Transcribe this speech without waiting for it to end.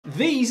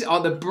These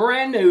are the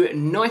brand new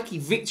Nike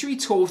Victory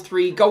Tour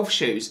 3 golf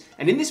shoes,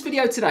 and in this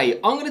video today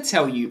I'm going to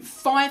tell you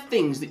 5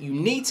 things that you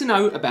need to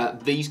know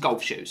about these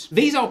golf shoes.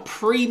 These are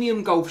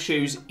premium golf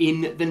shoes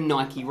in the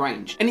Nike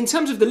range, and in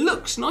terms of the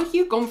looks, Nike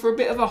have gone for a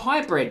bit of a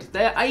hybrid.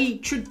 They're a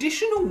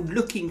traditional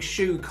looking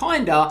shoe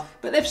kinda,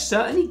 but they've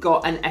certainly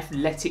got an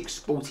athletic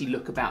sporty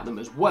look about them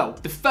as well.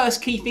 The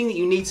first key thing that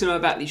you need to know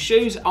about these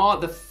shoes are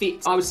the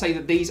fit. I would say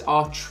that these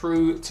are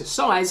true to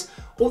size,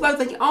 although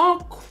they are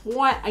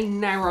quite a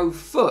narrow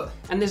foot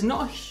and there's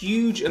not a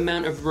huge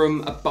amount of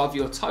room above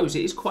your toes.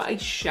 It is quite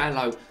a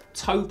shallow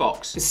toe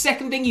box. The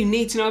second thing you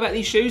need to know about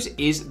these shoes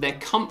is their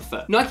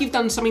comfort. Nike have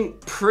done something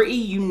pretty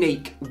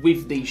unique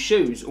with these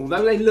shoes.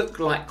 Although they look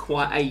like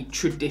quite a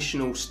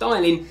traditional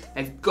styling,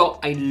 they've got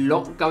a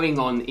lot going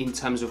on in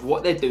terms of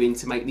what they're doing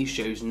to make these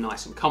shoes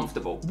nice and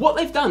comfortable. What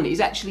they've done is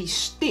actually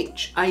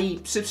stitch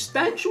a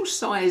substantial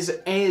size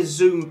Air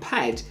Zoom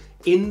pad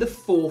in the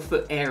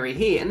forefoot area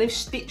here, and they've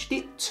stitched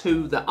it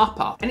to the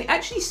upper, and it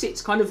actually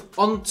sits kind of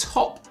on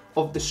top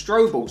of the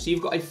strobel. So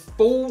you've got a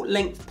full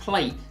length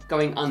plate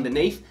going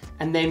underneath,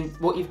 and then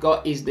what you've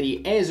got is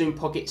the Air Zoom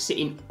pocket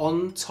sitting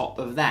on top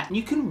of that. And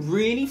you can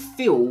really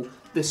feel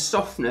the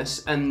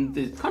softness and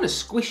the kind of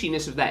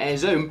squishiness of that Air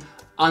Zoom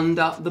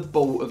under the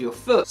ball of your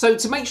foot. So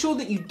to make sure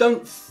that you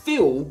don't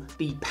feel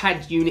the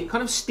pad unit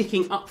kind of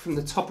sticking up from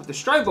the top of the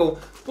strobel,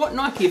 what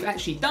Nike have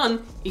actually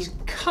done is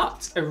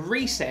cut a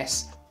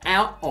recess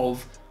out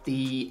of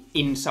the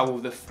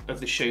insole of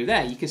the shoe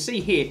there. You can see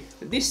here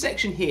that this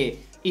section here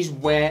is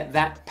where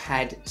that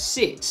pad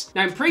sits.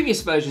 Now in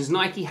previous versions,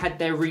 Nike had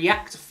their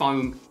React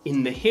foam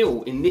in the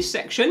heel in this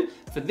section.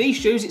 For these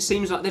shoes, it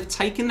seems like they've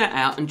taken that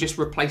out and just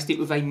replaced it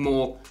with a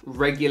more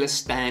regular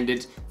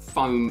standard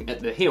foam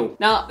at the heel.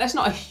 Now that's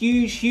not a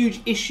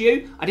huge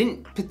issue. I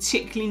didn't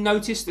particularly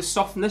notice the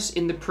softness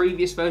in the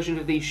previous version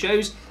of these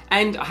shoes,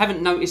 and I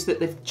haven't noticed that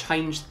they've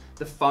changed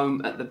the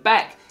foam at the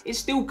back. It's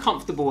still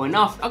comfortable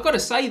enough. I've got to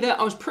say that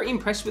I was pretty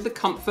impressed with the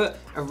comfort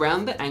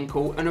around the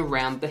ankle and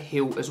around the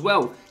heel as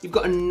well. You've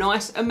got a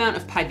nice amount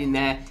of padding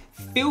there,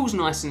 feels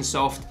nice and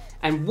soft,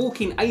 and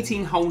walking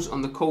 18 holes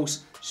on the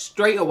course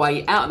straight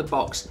away out of the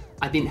box,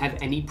 I didn't have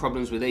any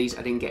problems with these.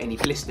 I didn't get any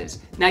blisters.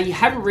 Now you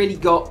haven't really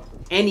got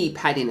any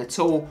padding at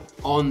all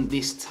on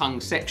this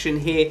tongue section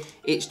here.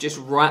 It's just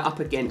right up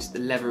against the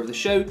leather of the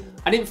shoe.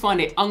 I didn't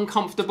find it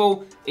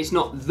uncomfortable. It's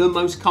not the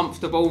most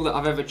comfortable that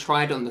I've ever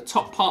tried on the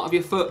top part of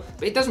your foot,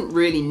 but it doesn't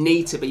really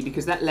need to be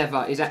because that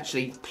leather is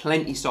actually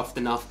plenty soft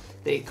enough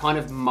that it kind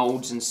of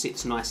molds and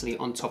sits nicely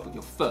on top of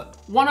your foot.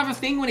 One other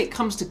thing when it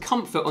comes to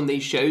comfort on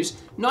these shoes,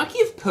 Nike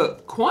have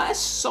put quite a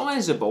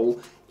sizable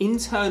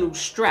internal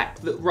strap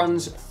that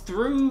runs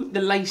through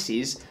the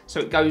laces.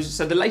 So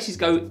the laces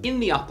go in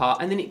the upper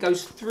and then it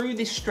goes through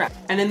this strap.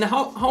 And then the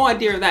whole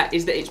idea of that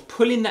is that it's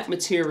pulling that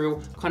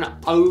material kind of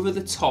over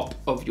the top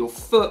of your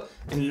foot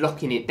and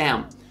locking it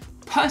down.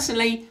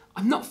 Personally,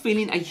 I'm not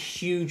feeling a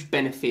huge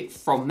benefit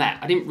from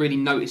that. I didn't really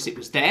notice it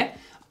was there.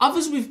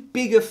 Others with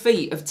bigger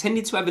feet have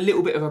tended to have a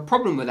little bit of a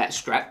problem with that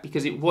strap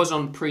because it was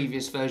on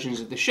previous versions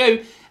of the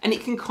shoe, and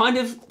it can kind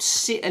of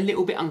sit a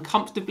little bit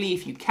uncomfortably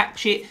if you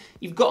catch it.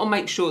 You've got to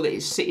make sure that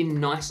it's sitting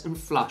nice and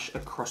flush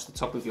across the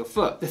top of your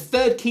foot. The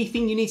third key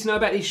thing you need to know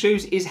about these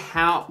shoes is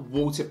how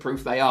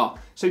waterproof they are.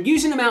 So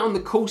using them out on the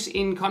course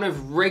in kind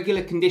of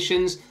regular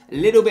conditions, a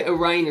little bit of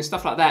rain and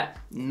stuff like that,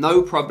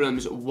 no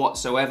problems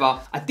whatsoever.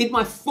 I did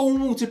my full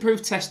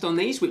waterproof test on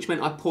these, which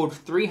meant I poured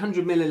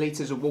 300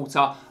 milliliters of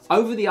water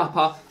over the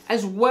upper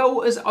as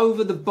well as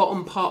over the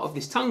bottom part of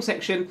this tongue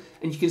section.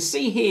 And you can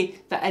see here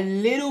that a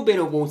little bit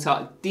of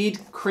water did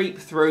creep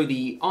through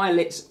the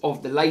eyelets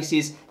of the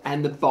laces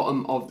and the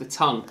bottom of the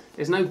tongue.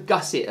 There's no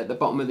gusset at the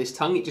bottom of this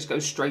tongue, it just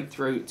goes straight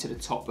through to the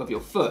top of your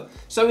foot.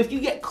 So if you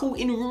get caught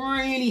in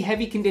really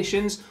heavy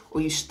conditions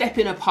or you step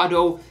in a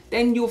puddle,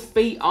 then your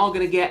feet are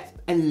gonna get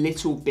a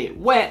little bit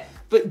wet.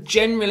 But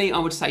generally, I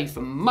would say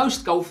for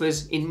most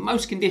golfers, in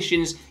most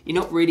conditions, you're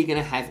not really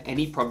gonna have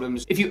any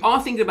problems. If you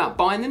are thinking about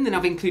buying them, then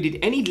I've included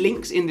any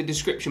links in the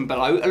description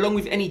below, along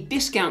with any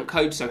discount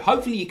codes, so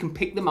hopefully you can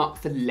pick them up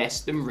for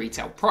less than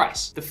retail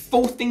price. The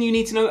fourth thing you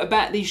need to know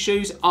about these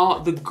shoes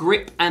are the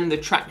grip and the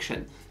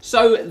traction.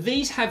 So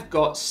these have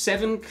got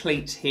 7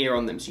 cleats here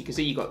on them. So you can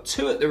see you've got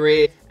 2 at the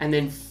rear and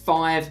then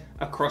 5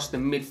 across the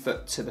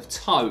midfoot to the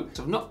toe.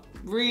 So I've not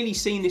really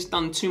seen this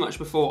done too much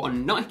before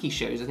on Nike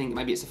shoes. I think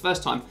maybe it's the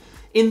first time,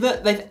 in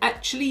that they've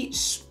actually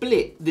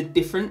split the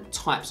different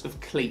types of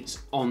cleats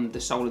on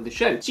the sole of the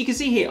shoe. So you can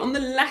see here on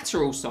the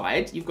lateral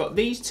side, you've got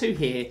these 2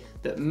 here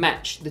that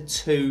match the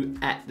 2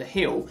 at the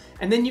heel.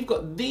 And then you've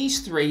got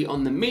these 3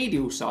 on the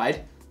medial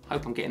side.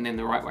 Hope I'm getting them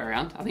the right way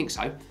around, I think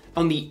so.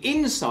 On the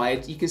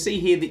inside, you can see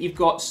here that you've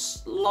got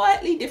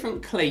slightly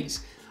different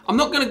cleats. I'm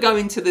not going to go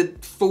into the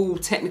full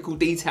technical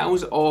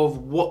details of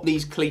what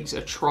these cleats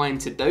are trying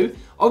to do.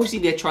 Obviously,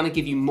 they're trying to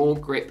give you more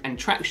grip and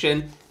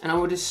traction, and I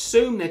would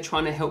assume they're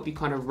trying to help you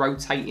kind of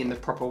rotate in the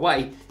proper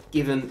way,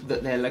 given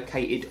that they're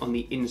located on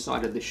the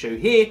inside of the shoe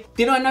here.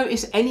 Did I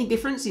notice any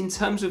difference in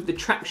terms of the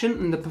traction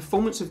and the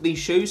performance of these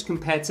shoes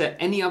compared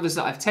to any others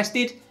that I've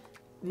tested?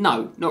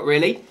 No, not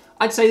really.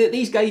 I'd say that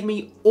these gave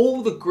me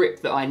all the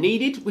grip that I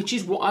needed, which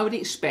is what I would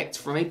expect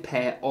from a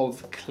pair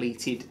of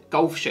cleated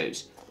golf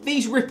shoes.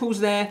 These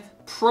ripples there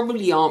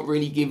probably aren't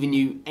really giving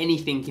you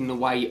anything in the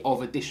way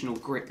of additional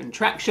grip and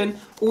traction,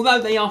 although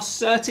they are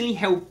certainly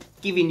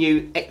giving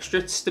you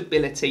extra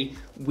stability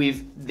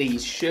with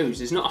these shoes.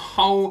 There's not a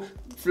whole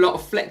lot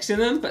of flex in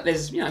them, but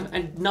there's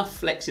enough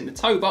flex in the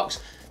toe box,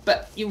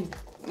 but you've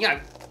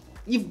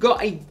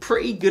got a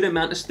pretty good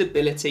amount of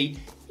stability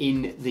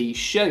in these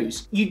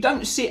shoes. You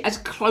don't sit as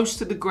close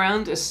to the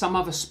ground as some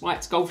other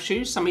spiked golf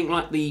shoes, something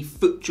like the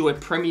FootJoy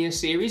Premier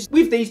Series.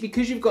 With these,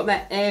 because you've got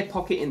that air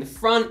pocket in the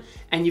front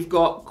and you've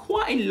got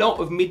quite a lot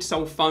of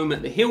midsole foam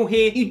at the heel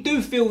here, you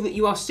do feel that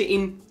you are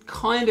sitting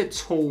kind of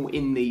tall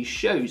in these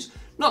shoes.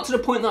 Not to the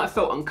point that I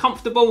felt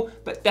uncomfortable,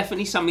 but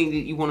definitely something that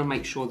you want to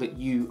make sure that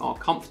you are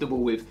comfortable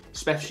with,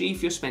 especially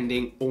if you're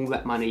spending all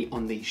that money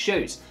on these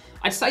shoes.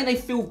 I'd say they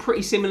feel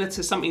pretty similar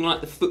to something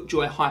like the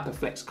FootJoy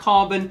Hyperflex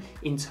Carbon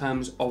in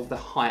terms of the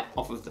height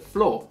off of the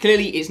floor.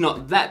 Clearly, it's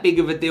not that big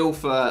of a deal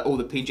for all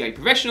the PGA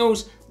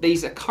professionals.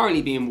 These are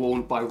currently being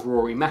worn by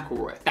Rory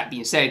McIlroy. That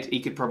being said, he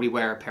could probably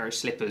wear a pair of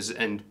slippers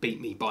and beat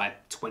me by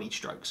 20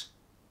 strokes.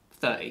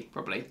 30,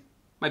 probably.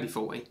 Maybe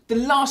 40. The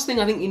last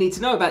thing I think you need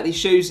to know about these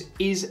shoes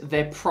is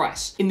their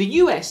price. In the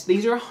US,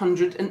 these are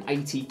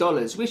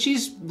 $180, which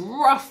is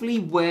roughly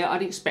where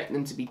I'd expect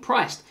them to be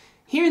priced.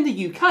 Here in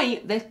the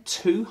UK, they're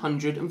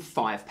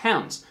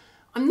 £205.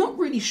 I'm not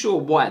really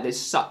sure why there's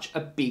such a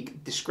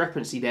big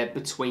discrepancy there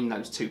between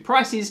those two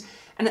prices,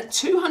 and at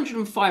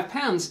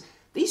 £205,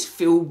 these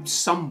feel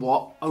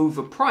somewhat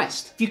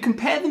overpriced. If you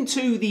compare them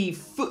to the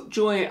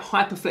FootJoy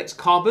Hyperflex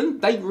Carbon,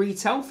 they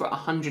retail for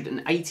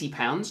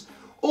 £180,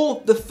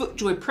 or the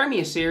FootJoy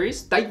Premier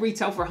Series, they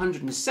retail for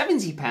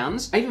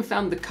 £170. I even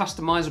found the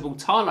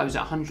customizable Talos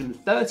at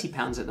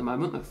 £130 at the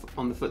moment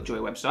on the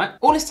FootJoy website.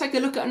 Or let's take a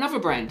look at another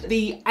brand,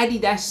 the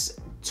Adidas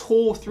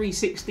Tour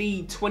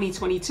 360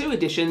 2022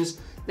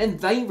 editions. Then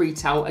they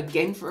retail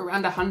again for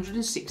around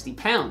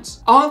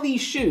 £160. Are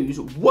these shoes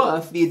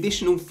worth the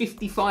additional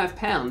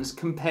 £55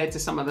 compared to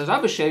some of those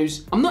other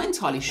shoes? I'm not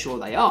entirely sure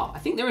they are. I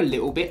think they're a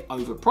little bit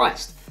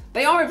overpriced.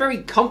 They are a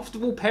very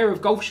comfortable pair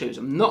of golf shoes,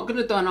 I'm not going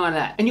to deny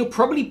that. And you're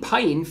probably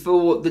paying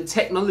for the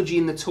technology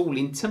and the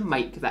tooling to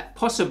make that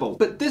possible.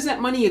 But does that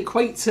money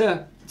equate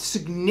to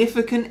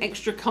significant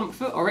extra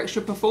comfort or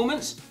extra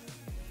performance?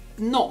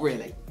 Not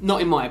really. Not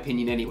in my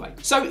opinion anyway.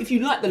 So if you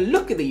like the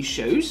look of these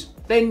shoes,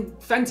 then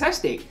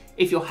fantastic.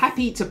 If you're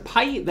happy to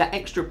pay that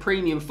extra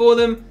premium for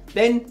them,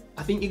 then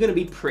I think you're going to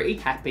be pretty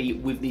happy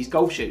with these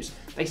golf shoes.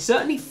 They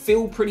certainly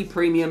feel pretty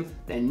premium,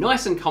 they're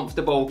nice and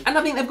comfortable, and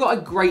I think they've got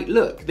a great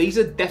look. These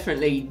are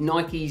definitely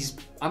Nike's,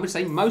 I would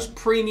say, most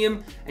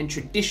premium and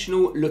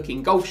traditional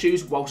looking golf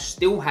shoes while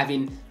still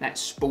having that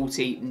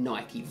sporty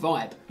Nike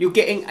vibe. You're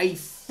getting a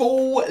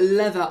full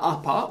leather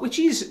upper, which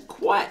is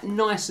quite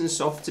nice and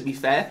soft to be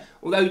fair,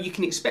 although you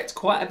can expect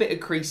quite a bit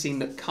of creasing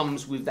that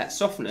comes with that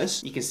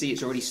softness. You can see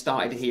it's already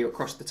started here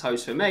across the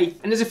toes for me.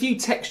 And there's a few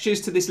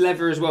textures to this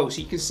leather as well.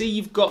 So you can see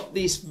you've got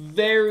this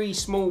very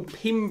small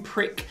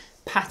pinprick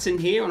pattern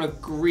here on a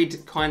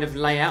grid kind of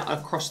layout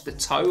across the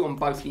toe on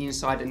both the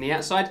inside and the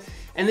outside.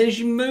 And then as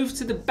you move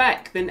to the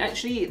back, then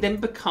actually it then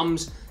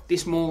becomes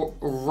this more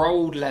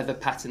rolled leather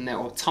pattern there,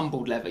 or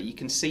tumbled leather. You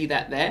can see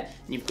that there,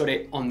 and you've got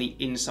it on the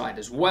inside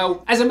as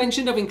well. As I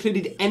mentioned, I've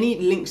included any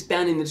links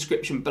down in the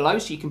description below,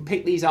 so you can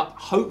pick these up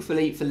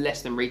hopefully for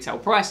less than retail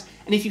price.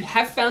 And if you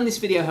have found this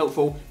video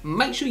helpful,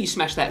 make sure you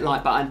smash that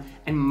like button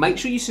and make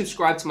sure you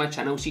subscribe to my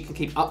channel so you can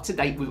keep up to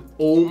date with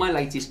all my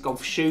latest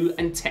golf shoe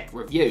and tech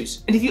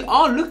reviews. And if you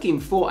are looking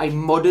for a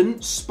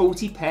modern,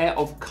 sporty pair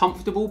of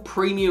comfortable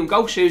premium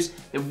golf shoes,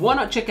 then why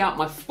not check out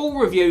my full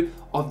review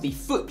of the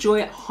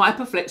FootJoy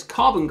Hyperflex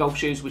Carbon golf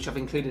shoes, which I've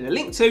included a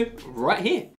link to right here.